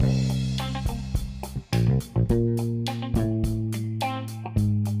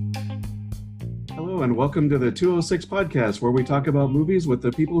everyone. Welcome to the 206 podcast, where we talk about movies with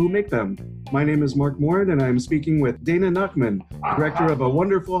the people who make them. My name is Mark Morin, and I'm speaking with Dana Nachman, director of a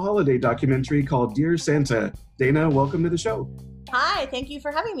wonderful holiday documentary called Dear Santa. Dana, welcome to the show. Hi, thank you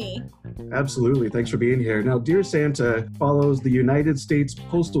for having me. Absolutely. Thanks for being here. Now, Dear Santa follows the United States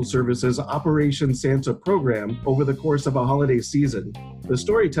Postal Service's Operation Santa program over the course of a holiday season. The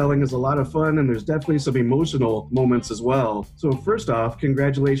storytelling is a lot of fun, and there's definitely some emotional moments as well. So first off,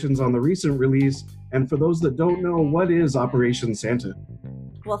 congratulations on the recent release. And for those that don't know, what is Operation Santa?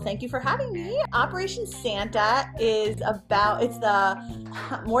 Well, thank you for having me. Operation Santa is it's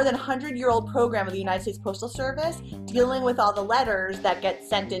the more than 100-year-old program of the United States Postal Service dealing with all the letters that get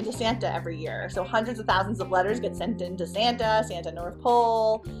sent into Santa every year. So hundreds of thousands of letters get sent into Santa, Santa North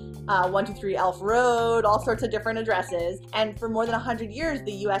Pole, 123 Elf Road, all sorts of different addresses. And for more than 100 years,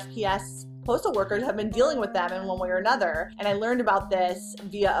 the USPS postal workers have been dealing with them in one way or another. And I learned about this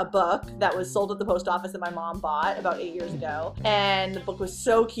via a book that was sold at the post office that my mom bought about 8 years ago. And the book was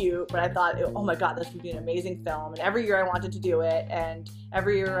so cute, but I thought, oh my God, this would be an amazing film. And every year I wanted to do it. And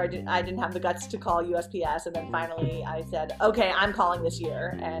every year I didn't have the guts to call USPS. And then finally I said, okay, I'm calling this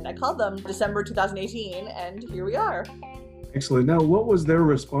year. And I called them December 2018, and here we are. Excellent. Now, what was their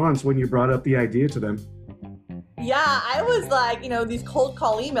response when you brought up the idea to them? Yeah, I was like, these cold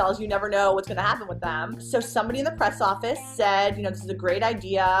call emails, you never know what's going to happen with them. So somebody in the press office said, this is a great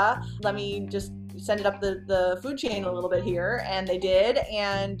idea. Let me just send it up the food chain a little bit here. And they did.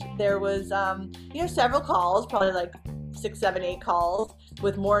 And there was, several calls, probably like 6, 7, 8 calls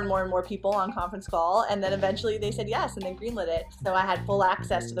with more and more and more people on conference call. And then eventually they said yes, and they greenlit it. So I had full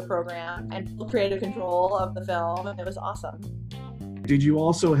access to the program and full creative control of the film. And it was awesome. Did you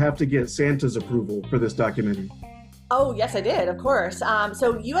also have to get Santa's approval for this documentary? Oh, yes, I did, of course.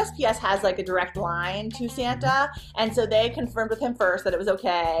 So USPS has like a direct line to Santa, and so they confirmed with him first that it was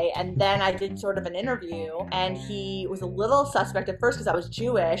okay, and then I did sort of an interview, and he was a little suspect at first because I was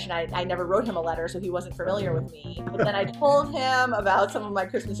Jewish, and I never wrote him a letter, so he wasn't familiar with me. But then I told him about some of my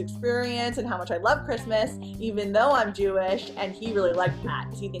Christmas experience and how much I love Christmas, even though I'm Jewish, and he really liked that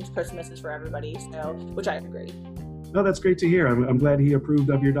because he thinks Christmas is for everybody, so which I agree. No, that's great to hear. I'm glad he approved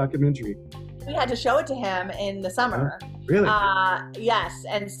of your documentary. We had to show it to him in the summer. Really? Yes.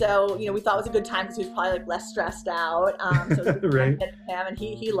 And so, we thought it was a good time because he was probably like less stressed out. So right. Him, and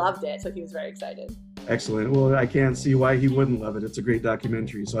he loved it. So he was very excited. Excellent. Well, I can't see why he wouldn't love it. It's a great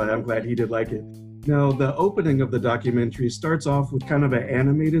documentary. So I'm glad he did like it. Now, the opening of the documentary starts off with kind of an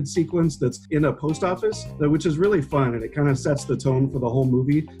animated sequence that's in a post office, which is really fun, and it kind of sets the tone for the whole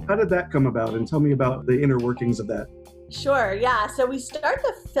movie. How did that come about? And tell me about the inner workings of that. Sure, yeah. So we start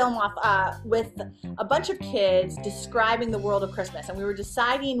the film off with a bunch of kids describing the world of Christmas, and we were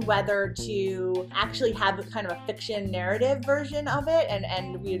deciding whether to actually have a kind of a fiction narrative version of it,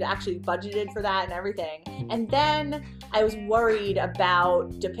 and we had actually budgeted for that and everything. And then I was worried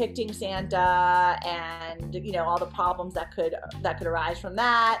about depicting Santa and all the problems that could arise from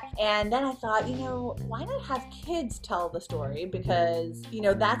that. And then I thought, why not have kids tell the story? Because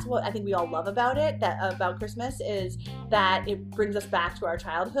that's what I think we all love about it, about Christmas, is that it brings us back to our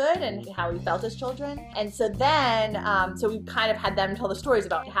childhood and how we felt as children. And so then, so we kind of had them tell the stories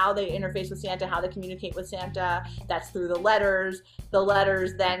about how they interface with Santa, how they communicate with Santa. That's through the letters. The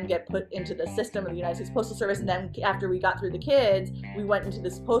letters then get put into the system of the United States Postal Service. And then after we got through the kids, we went into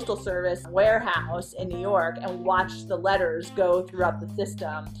this Postal Service warehouse in New York and we watched the letters go throughout the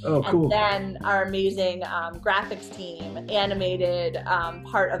system. Oh, cool. And then our amazing graphics team animated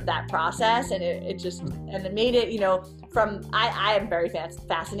part of that process. And it made it, I am very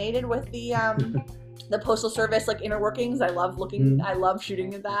fascinated with the Postal Service inner workings. I love shooting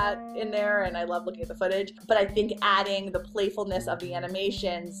that in there, and I love looking at the footage. But I think adding the playfulness of the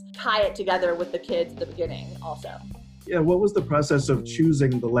animations tie it together with the kids at the beginning also. Yeah, what was the process of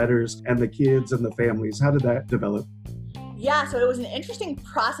choosing the letters and the kids and the families? How did that develop? Yeah, so it was an interesting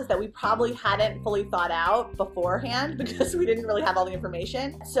process that we probably hadn't fully thought out beforehand because we didn't really have all the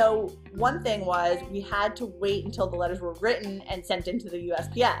information. So one thing was we had to wait until the letters were written and sent into the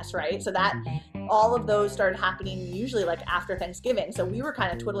USPS, right? So that all of those started happening usually after Thanksgiving. So we were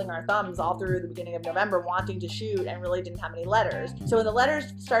kind of twiddling our thumbs all through the beginning of November wanting to shoot and really didn't have any letters. So when the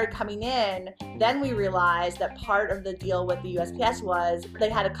letters started coming in, then we realized that part of the deal with the USPS was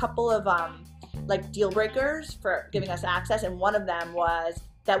they had a couple of deal breakers for giving us access, and one of them was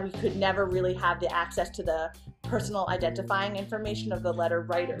that we could never really have the access to the personal identifying information of the letter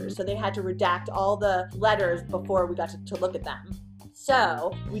writers. So they had to redact all the letters before we got to look at them.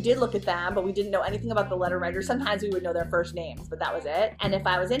 So we did look at them, but we didn't know anything about the letter writers. Sometimes we would know their first names, but that was it. And if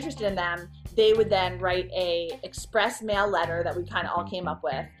I was interested in them, they would then write a express mail letter that we kind of all came up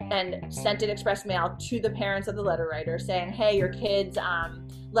with and sent it express mail to the parents of the letter writer saying, hey, your kid's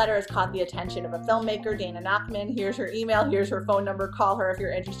letter has caught the attention of a filmmaker, Dana Nachman. Here's her email, here's her phone number, call her if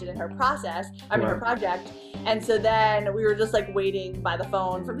you're interested in her her project. And so then we were just like waiting by the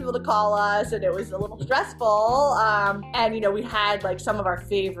phone for people to call us, and it was a little stressful. And you know, we had like some of our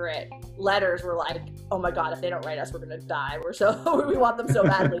favorite letters were like, oh my God, if they don't write us, we're gonna die. We want them so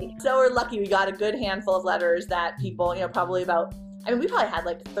badly. So we're lucky we got a good handful of letters that people, you know, probably about, I mean, we probably had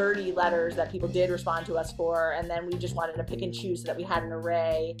like 30 letters that people did respond to us for, and then we just wanted to pick and choose so that we had an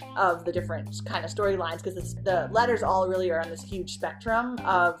array of the different kind of storylines, because the letters all really are on this huge spectrum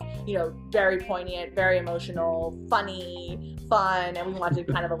of, you know, very poignant, very emotional, funny, fun, and we wanted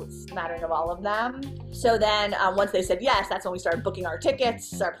kind of a smattering of all of them. So then once they said yes, that's when we started booking our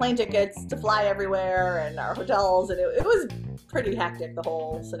tickets, our plane tickets to fly everywhere, and our hotels, and it was pretty hectic, the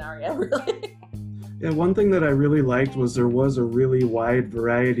whole scenario, really. Yeah, one thing that I really liked was there was a really wide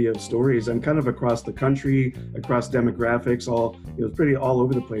variety of stories and kind of across the country, across demographics, it was pretty all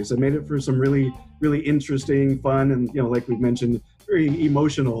over the place. It made it for some really, really interesting, fun, and, you know, like we mentioned, very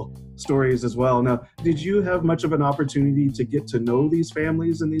emotional stories as well. Now, did you have much of an opportunity to get to know these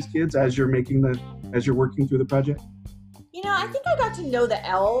families and these kids as you're working through the project? You know, I think I got to know the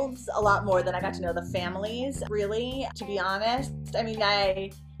elves a lot more than I got to know the families, really, to be honest. I mean,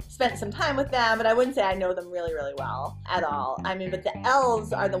 I spent some time with them, but I wouldn't say I know them really, really well at all. I mean, but the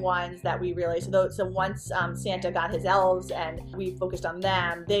elves are the ones that we really, so once Santa got his elves and we focused on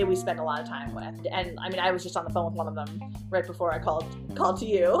them, we spent a lot of time with. And I mean, I was just on the phone with one of them right before I called to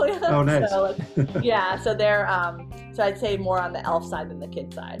you. Oh, nice. So, yeah, so they're, so I'd say more on the elf side than the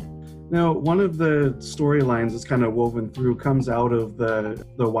kid side. Now, one of the storylines that's kind of woven through comes out of the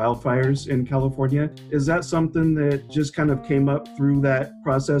wildfires in California. Is that something that just kind of came up through that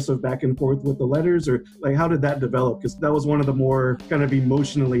process of back and forth with the letters, or like how did that develop? Because that was one of the more kind of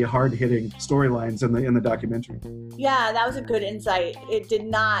emotionally hard-hitting storylines in the documentary. Yeah, that was a good insight. It did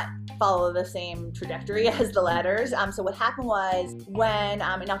not follow the same trajectory as the letters. So what happened was when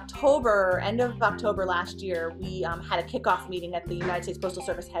in October, end of October last year, we had a kickoff meeting at the United States Postal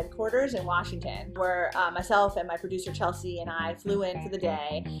Service headquarters in Washington, where myself and my producer Chelsea and I flew in for the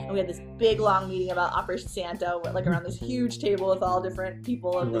day, and we had this big long meeting about Operation Santa, like around this huge table with all different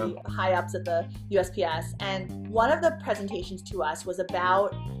people of the high ups at the USPS. And one of the presentations to us was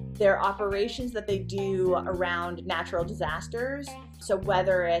about their operations that they do around natural disasters. So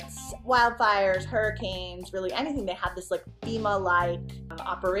whether it's wildfires, hurricanes, really anything, they have this like FEMA-like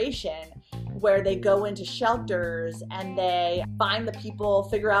operation where they go into shelters and they find the people,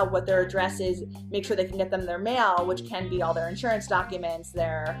 figure out what their address is, make sure they can get them their mail, which can be all their insurance documents,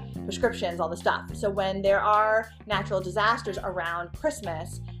 their prescriptions, all the stuff. So when there are natural disasters around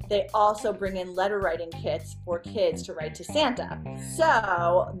Christmas, they also bring in letter writing kits for kids to write to Santa.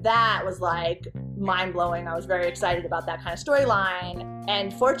 So that was like mind-blowing. I was very excited about that kind of storyline.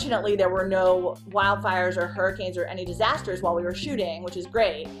 And fortunately, there were no wildfires or hurricanes or any disasters while we were shooting, which is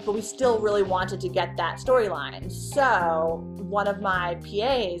great. But we still really wanted to get that storyline. So one of my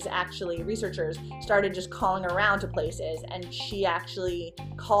PAs, actually, researchers, started just calling around to places. And she actually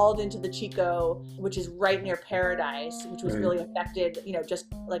called into the Chico, which is right near Paradise, which was really affected, you know, just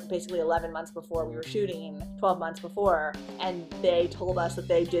like basically 11 months before we were shooting, 12 months before. And they told us that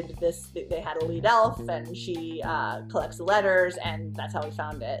they did this, they had a lead elf, and she collects the letters, and that's how we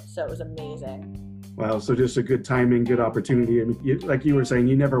found it. So it was amazing. Wow, so just a good timing, good opportunity. I mean, like you were saying,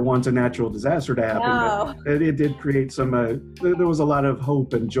 you never want a natural disaster to happen, no. But it did create some, there was a lot of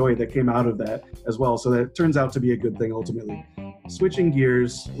hope and joy that came out of that as well. So that turns out to be a good thing ultimately. Switching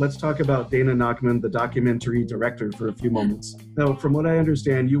gears, let's talk about Dana Nachman, the documentary director, for a few moments. Now, from what I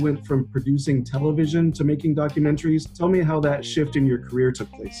understand, you went from producing television to making documentaries. Tell me how that shift in your career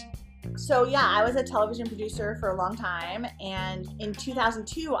took place. So yeah, I was a television producer for a long time, and in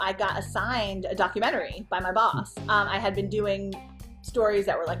 2002 I got assigned a documentary by my boss. I had been doing stories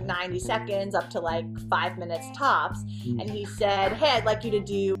that were like 90 seconds up to like 5 minutes tops, and he said, hey, I'd like you to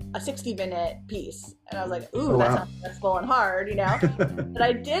do a 60-minute piece. And I was like, ooh, that sounds stressful and hard, you know? But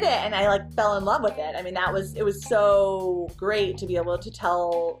I did it, and I like fell in love with it. I mean, it was so great to be able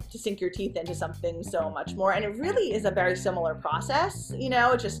to sink your teeth into something so much more. And it really is a very similar process, you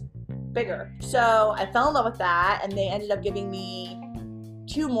know, just bigger. So I fell in love with that, and they ended up giving me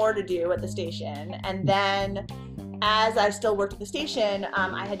 2 more to do at the station. And then as I still worked at the station,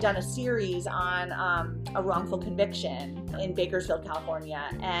 I had done a series on a wrongful conviction in Bakersfield, California.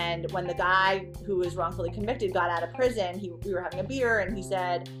 And when the guy who was wrongfully convicted got out of prison, we were having a beer, and he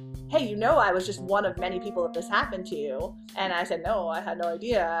said, hey, I was just one of many people that this happened to. And I said, no, I had no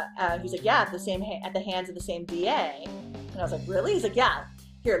idea. He's like, yeah, at the hands of the same DA. And I was like, really? He's like, yeah.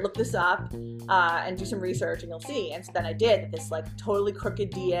 Here, look this up and do some research and you'll see. And so then I did. This like totally crooked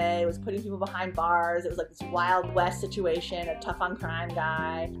DA was putting people behind bars. It was like this Wild West situation, a tough on crime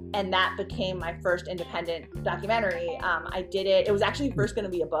guy. And that became my first independent documentary. I did it. It was actually first going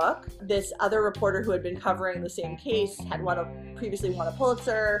to be a book. This other reporter who had been covering the same case had previously won a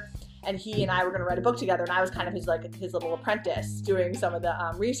Pulitzer. And he and I were going to write a book together, and I was kind of his little apprentice doing some of the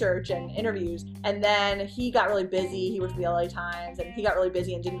research and interviews. And then he got really busy. He worked for the LA Times, and he got really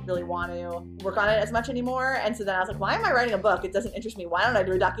busy and didn't really want to work on it as much anymore. And so then I was like, why am I writing a book? It doesn't interest me. Why don't I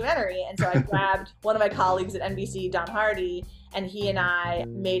do a documentary? And so I grabbed one of my colleagues at NBC, Don Hardy, and he and I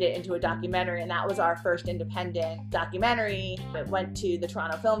made it into a documentary, and that was our first independent documentary. It went to the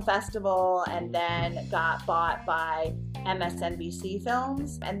Toronto Film Festival and then got bought by MSNBC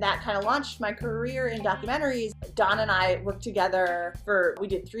Films, and that kind of launched my career in documentaries. Don and I worked together we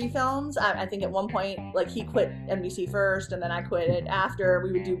did 3 films. I think at one point, like, he quit NBC first, and then I quit it after.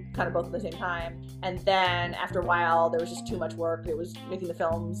 We would do kind of both at the same time. And then after a while, there was just too much work. It was making the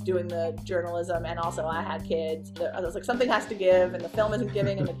films, doing the journalism, and also I had kids. I was like, something has to give, and the film isn't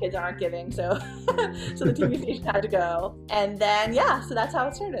giving, and the kids aren't giving, so so the TV station had to go. And then, so that's how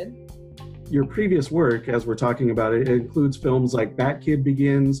it started. Your previous work, as we're talking about it, includes films like Bat Kid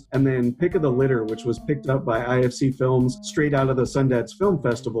Begins and then Pick of the Litter, which was picked up by IFC Films straight out of the Sundance Film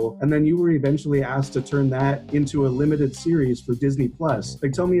Festival. And then you were eventually asked to turn that into a limited series for Disney Plus.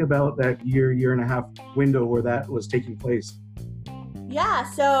 Like, tell me about that year and a half window where that was taking place. Yeah,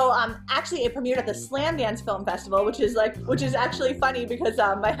 so actually it premiered at the Slamdance Film Festival, which is actually funny because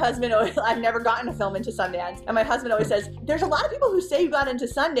my husband I've never gotten a film into Sundance, and my husband always says, there's a lot of people who say you got into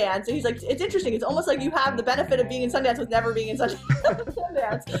Sundance, and he's like, it's interesting, it's almost like you have the benefit of being in Sundance with never being in Sundance.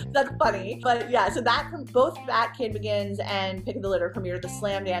 That's funny. But yeah, so both Bat Kid Begins and Pick of the Litter premiered at the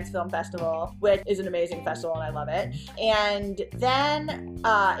Slamdance Film Festival, which is an amazing festival, and I love it. And then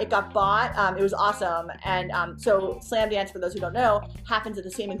it got bought. It was awesome. And so Slamdance, for those who don't know, happens at the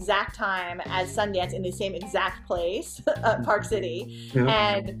same exact time as Sundance in the same exact place, Park City. Yeah.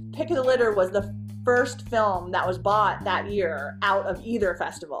 And Pick of the Litter was the first film that was bought that year out of either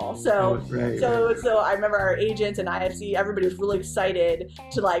festival. So I remember our agents and IFC, everybody was really excited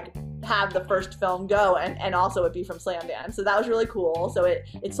to like have the first film go and also it be from Slamdance. So that was really cool. So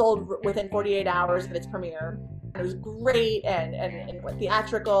it sold within 48 hours of its premiere. It was great and went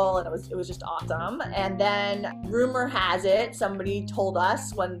theatrical, and it was just awesome. And then rumor has it, somebody told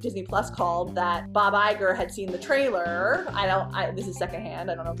us when Disney Plus called that Bob Iger had seen the trailer. This is secondhand,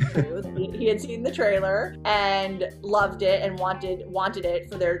 I don't know if it's true. He had seen the trailer and loved it and wanted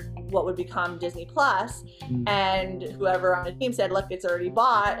it for their what would become Disney Plus. And whoever on the team said, look, it's already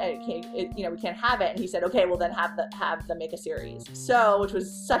bought, and we can't have it. And he said, okay, well then have them make a series. So, which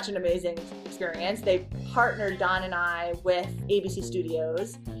was such an amazing experience. They partnered, Don and I, with ABC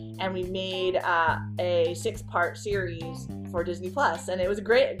Studios, and we made a 6-part series for Disney Plus, and it was a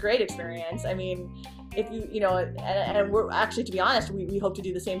great experience. I mean, if and we're actually, to be honest, we hope to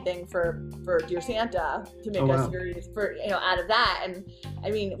do the same thing for Dear Santa, to make a series for out of that. And I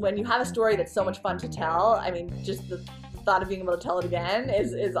mean, when you have a story that's so much fun to tell, I mean, just the thought of being able to tell it again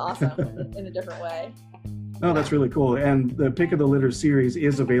is awesome in a different way. Oh, that's really cool. And the Pick of the Litter series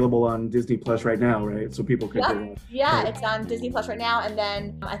is available on Disney Plus right now, right? So people could go. Yeah, it's on Disney Plus right now. And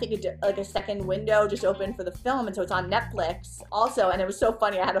then I think a second window just opened for the film. And so it's on Netflix also. And it was so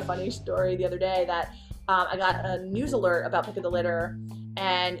funny. I had a funny story the other day that I got a news alert about Pick of the Litter.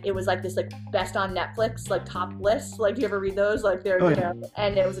 And it was like this best on Netflix top list. Like, do you ever read those? Like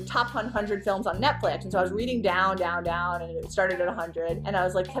and it was a top 100 films on Netflix. And so I was reading down, and it started at 100. And I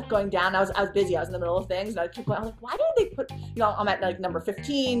was kept going down. I was busy. I was in the middle of things, and I kept going. I was like, why did they put? I'm at number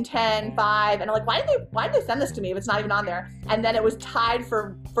 15, 10, 5, and I'm like, why did they send this to me if it's not even on there? And then it was tied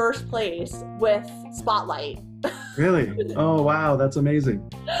for first place with Spotlight. Really? Oh, wow. That's amazing.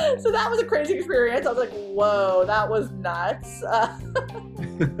 So that was a crazy experience. I was like, whoa, that was nuts.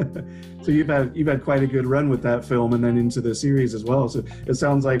 So you've had quite a good run with that film and then into the series as well. So it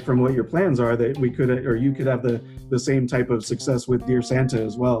sounds like from what your plans are that you could have the same type of success with Dear Santa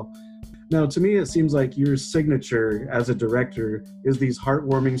as well. Now, to me, it seems like your signature as a director is these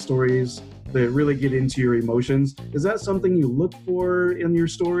heartwarming stories that really get into your emotions. Is that something you look for in your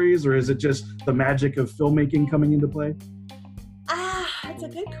stories, or is it just the magic of filmmaking coming into play? It's a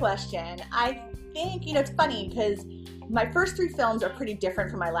good question. I think, it's funny because my first 3 films are pretty different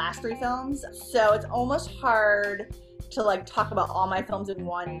from my last 3 films. So it's almost hard to talk about all my films in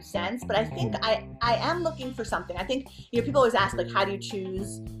one sense. But I think I am looking for something. I think, people always ask, how do you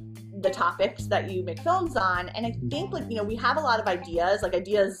choose the topics that you make films on. And I think like, we have a lot of ideas, like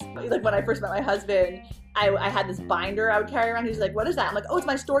when I first met my husband, I had this binder I would carry around. He's like, what is that? I'm like, oh, it's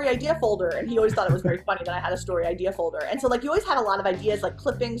my story idea folder. And he always thought it was very funny that I had a story idea folder. And so like you always had a lot of ideas, like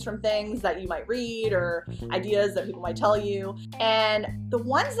clippings from things that you might read or ideas that people might tell you. And the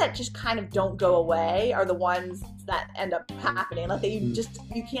ones that just kind of don't go away are the ones that end up happening. Like that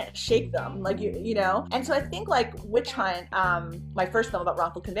you can't shake them. Like you know? And so I think like Witch Hunt, my first film about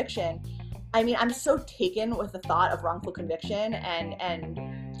wrongful conviction, I mean, I'm so taken with the thought of wrongful conviction and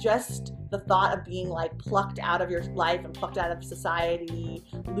just the thought of being like plucked out of your life and plucked out of society,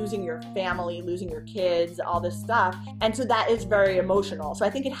 losing your family, losing your kids, all this stuff. And so that is very emotional. So I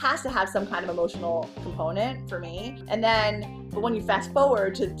think it has to have some kind of emotional component for me. And then, but when you fast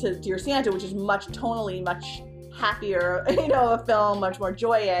forward to Dear Santa, which is tonally much happier, a film, much more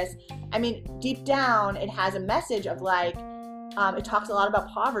joyous. I mean, deep down, it has a message of like, it talks a lot about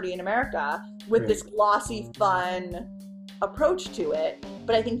poverty in America with this glossy, fun approach to it.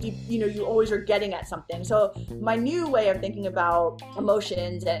 But I think, you always are getting at something. So my new way of thinking about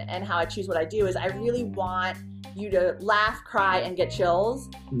emotions and how I choose what I do is I really want you to laugh, cry, and get chills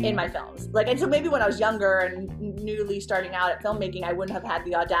in my films. Like, and so maybe when I was younger and newly starting out at filmmaking, I wouldn't have had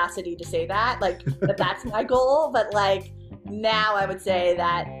the audacity to say that, like, that's my goal. But like now I would say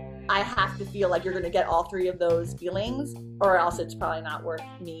that I have to feel like you're going to get all three of those feelings, or else it's probably not worth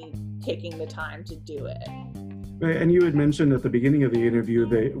me taking the time to do it. Right, and you had mentioned at the beginning of the interview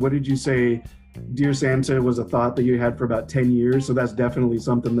that, what did you say, Dear Santa was a thought that you had for about 10 years. So that's definitely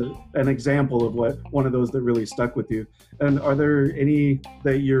an example of one of those that really stuck with you. And are there any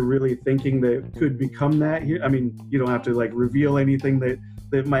that you're really thinking that could become that here? I mean, you don't have to like reveal anything that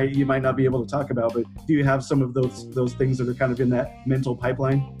you might not be able to talk about, but do you have some of those things that are kind of in that mental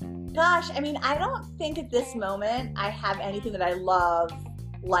pipeline? Gosh, I mean, I don't think at this moment I have anything that I love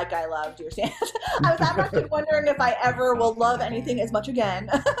like I love Dear Santa. I'm actually wondering if I ever will love anything as much again.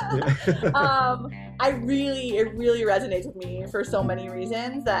 It really resonates with me for so many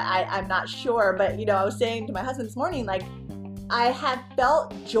reasons that I'm not sure. But, I was saying to my husband this morning, like, I had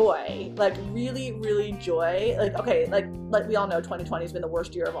felt joy, like really, really joy. Like, okay, like we all know 2020 has been the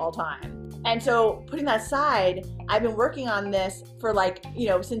worst year of all time. And so putting that aside, I've been working on this for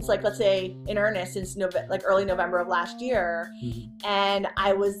since let's say in earnest since early November of last year. Mm-hmm. And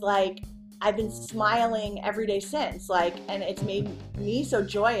I was like, I've been smiling every day since, and it's made me so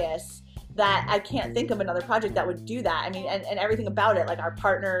joyous that I can't think of another project that would do that. I mean, and everything about it, like our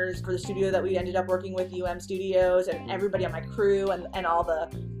partners for the studio that we ended up working with, Studios, and everybody on my crew and all the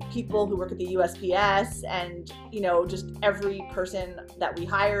people who work at the USPS and, just every person that we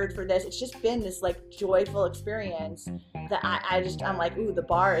hired for this. It's just been this like joyful experience that I'm like, ooh, the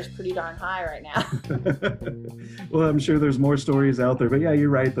bar is pretty darn high right now. Well, I'm sure there's more stories out there, but yeah, you're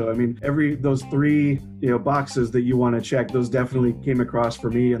right though. I mean, those three, boxes that you want to check, those definitely came across for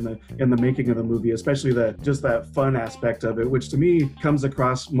me in the making of the movie, especially that fun aspect of it, which to me comes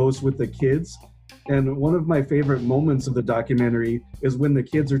across most with the kids. And one of my favorite moments of the documentary is when the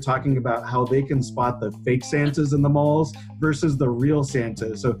kids are talking about how they can spot the fake Santas in the malls versus the real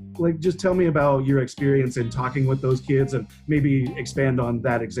Santa. So just tell me about your experience in talking with those kids and maybe expand on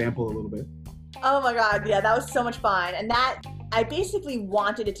that example a little bit. Oh my God. Yeah, that was so much fun. And I basically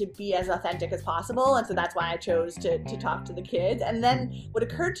wanted it to be as authentic as possible. And so that's why I chose to talk to the kids. And then what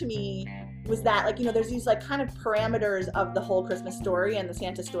occurred to me was that there's these kind of parameters of the whole Christmas story and the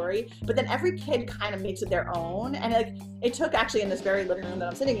Santa story, but then every kid kind of makes it their own. And it took actually in this very living room that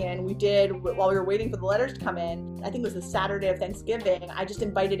I'm sitting in, we did, while we were waiting for the letters to come in, I think it was the Saturday of Thanksgiving, I just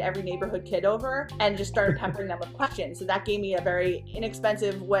invited every neighborhood kid over and just started peppering them with questions. So that gave me a very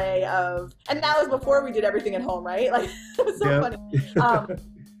inexpensive way of, and that was before we did everything at home, right? It was so funny.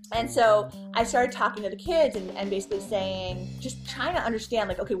 And so I started talking to the kids and basically saying, just trying to understand,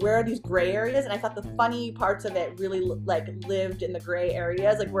 okay, where are these gray areas? And I thought the funny parts of it really lived in the gray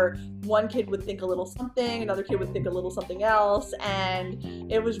areas, where one kid would think a little something, another kid would think a little something else. And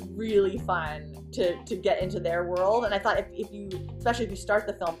it was really fun to get into their world. And I thought especially if you start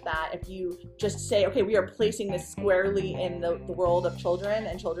the film with that, if you just say, okay, we are placing this squarely in the world of children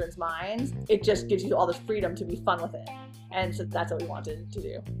and children's minds, it just gives you all this freedom to be fun with it. And so that's what we wanted to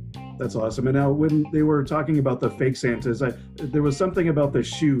do. That's awesome. And now when they were talking about the fake Santas, there was something about the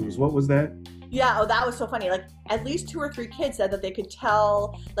shoes. What was that? Yeah, oh, that was so funny. At least 2 or 3 kids said that they could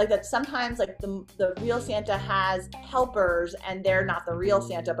tell, that sometimes, the real Santa has helpers, and they're not the real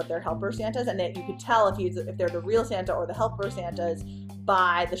Santa, but they're helper Santas, and that you could tell if they're the real Santa or the helper Santas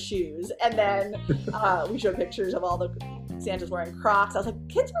by the shoes. And then we showed pictures of all the Santas wearing Crocs. I was like,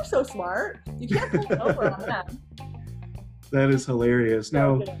 kids are so smart. You can't pull it over on them. That is hilarious.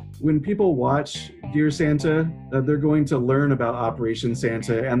 Now, when people watch Dear Santa, they're going to learn about Operation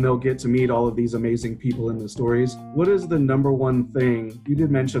Santa and they'll get to meet all of these amazing people in the stories. What is the number one thing? You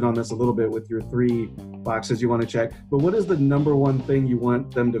did mention on this a little bit with your 3 boxes you want to check, but what is the number one thing you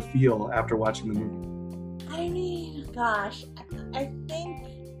want them to feel after watching the movie? I mean, gosh, I think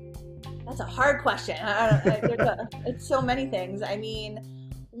that's a hard question. It's so many things. I mean,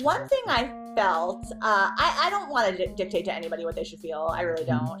 one thing I felt, I don't want to dictate to anybody what they should feel. I really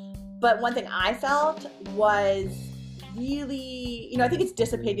don't. But one thing I felt was really, I think it's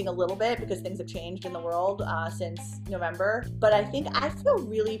dissipating a little bit because things have changed in the world since November. But I think I feel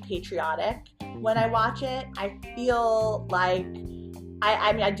really patriotic when I watch it. I feel like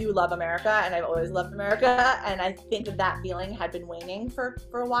I mean, I do love America, and I've always loved America, and I think that feeling had been waning for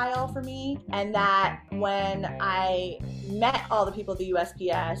a while for me, and that when I met all the people at the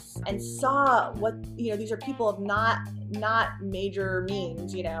USPS and saw what, these are people of not major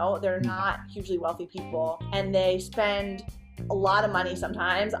means, they're not hugely wealthy people, and they spend a lot of money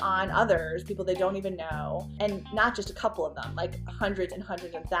sometimes on others, people they don't even know, and not just a couple of them, like hundreds and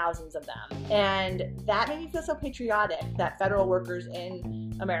hundreds and thousands of them. And that made me feel so patriotic that federal workers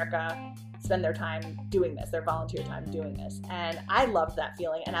in America spend their time doing this, their volunteer time doing this. And I loved that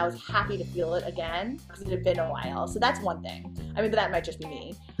feeling, and I was happy to feel it again because it had been a while. So that's one thing. I mean, but that might just be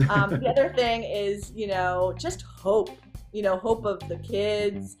me. The other thing is, just hope. Hope of the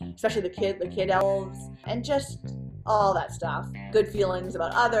kids, especially the kid elves, and just all that stuff. Good feelings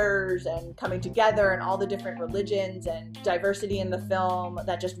about others and coming together and all the different religions and diversity in the film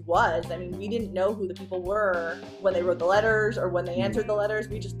that just was. I mean, we didn't know who the people were when they wrote the letters or when they answered the letters.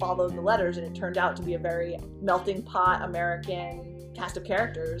 We just followed the letters, and it turned out to be a very melting pot American cast of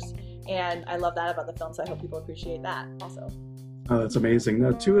characters. And I love that about the film, so I hope people appreciate that also. Oh, that's amazing.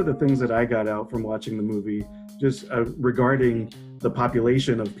 Now, 2 of the things that I got out from watching the movie, just regarding the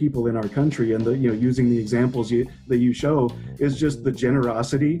population of people in our country and the, using the examples that you show, is just the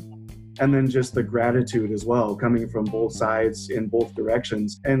generosity and then just the gratitude as well, coming from both sides in both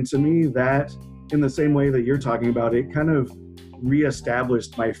directions. And to me, that, in the same way that you're talking about, it kind of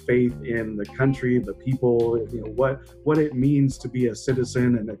reestablished my faith in the country, the people, what it means to be a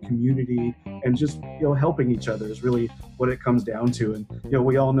citizen and a community, and just helping each other is really what it comes down to. And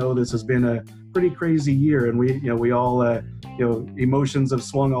we all know this has been a pretty crazy year, and we all emotions have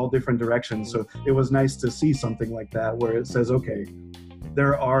swung all different directions. So it was nice to see something like that where it says, okay,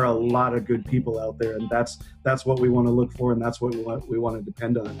 there are a lot of good people out there, and that's what we want to look for, and that's what we want to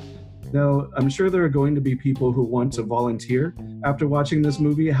depend on. Now, I'm sure there are going to be people who want to volunteer after watching this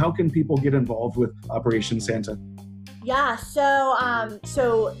movie. How can people get involved with Operation Santa? Yeah, so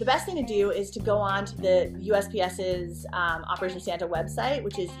the best thing to do is to go on to the USPS's Operation Santa website,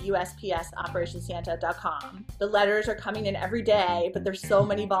 which is USPSOperationSanta.com. The letters are coming in every day, but there's so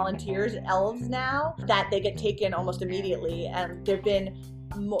many volunteers, elves now, that they get taken almost immediately. And there've been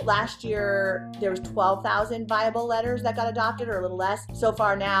last year there was 12,000 viable letters that got adopted, or a little less. So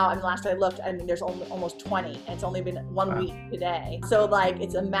far now, last I looked, there's almost 20, and it's only been 1 week today. So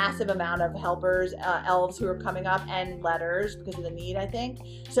it's a massive amount of helpers, elves who are coming up, and letters because of the need, I think.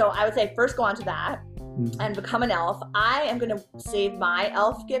 So I would say first go on to that and become an elf. I am going to save my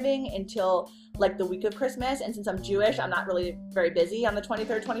elf giving until the week of Christmas, and since I'm Jewish, I'm not really very busy on the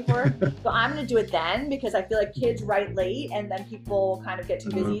 23rd, 24th, so I'm going to do it then, because I feel like kids write late and then people kind of get too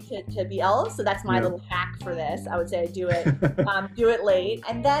busy to be elves. So that's my little hack for this. I would say do it late.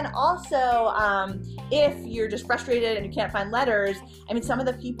 And then also, if you're just frustrated and you can't find letters, some of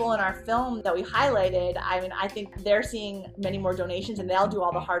the people in our film that we highlighted, I think they're seeing many more donations, and they'll do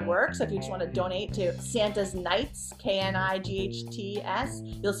all the hard work. So if you just want to donate to Santa's Knights,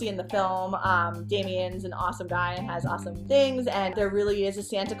 KNIGHTS, you'll see in the film, Damien's an awesome guy and has awesome things, and there really is a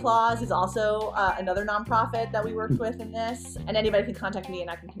Santa Claus. He's also another nonprofit that we worked with in this, and anybody can contact me and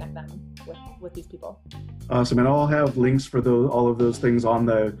I can connect them with these people. Awesome. And I'll have links for all of those things on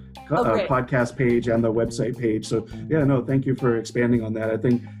the podcast page and the website page. So thank you for expanding on that. I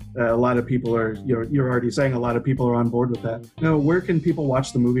think a lot of people are, you're already saying a lot of people are on board with that. Now, where can people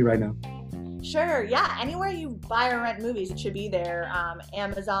watch the movie right now? Sure, yeah. Anywhere you buy or rent movies, it should be there.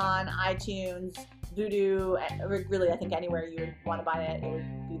 Amazon, iTunes, Vudu, really, I think anywhere you would want to buy it, it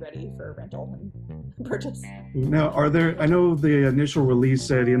would be ready for rental and purchase. Now, I know the initial release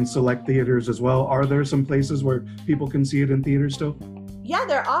said in select theaters as well. Are there some places where people can see it in theaters still? Yeah,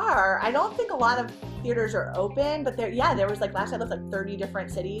 there are. I don't think a lot of theaters are open, but there was last I looked, 30 different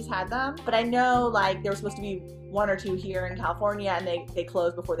cities had them. But I know there was supposed to be one or two here in California, and they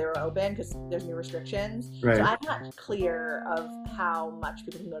closed before they were open because there's new restrictions. Right. So I'm not clear of how much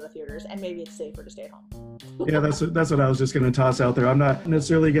people can go to theaters, and maybe it's safer to stay at home. Yeah, that's what I was just going to toss out there. I'm not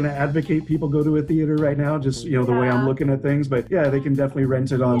necessarily going to advocate people go to a theater right now, just, the way I'm looking at things. But yeah, they can definitely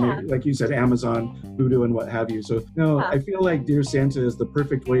rent it on, like you said, Amazon, Vudu, and what have you. So, I feel like Dear Santa is the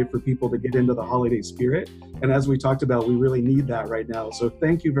perfect way for people to get into the holiday spirit. And as we talked about, we really need that right now. So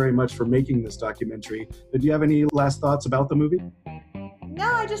thank you very much for making this documentary. Do you have any last thoughts about the movie? No,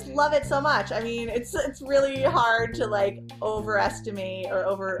 I just love it so much. I mean, it's really hard to overestimate or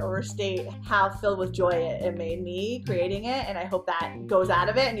overstate how filled with joy it made me creating it, and I hope that goes out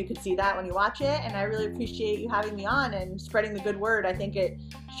of it and you can see that when you watch it. And I really appreciate you having me on and spreading the good word. I think it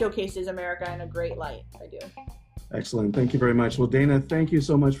showcases America in a great light. I do. Excellent. Thank you very much. Well, Dana, thank you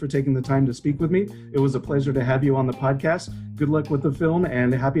so much for taking the time to speak with me. It was a pleasure to have you on the podcast. Good luck with the film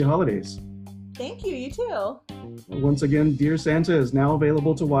and happy holidays. Thank you. You too. Once again, Dear Santa is now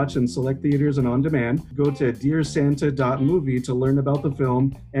available to watch in select theaters and on demand. Go to dearsanta.movie to learn about the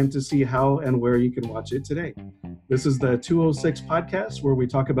film and to see how and where you can watch it today. This is the 206 podcast, where we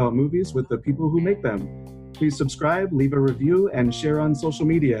talk about movies with the people who make them. Please subscribe, leave a review, and share on social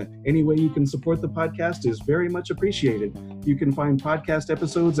media. Any way you can support the podcast is very much appreciated. You can find podcast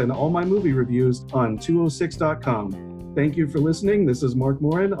episodes and all my movie reviews on 206.com. Thank you for listening. This is Mark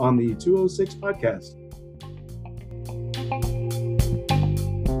Morin on the 206 podcast.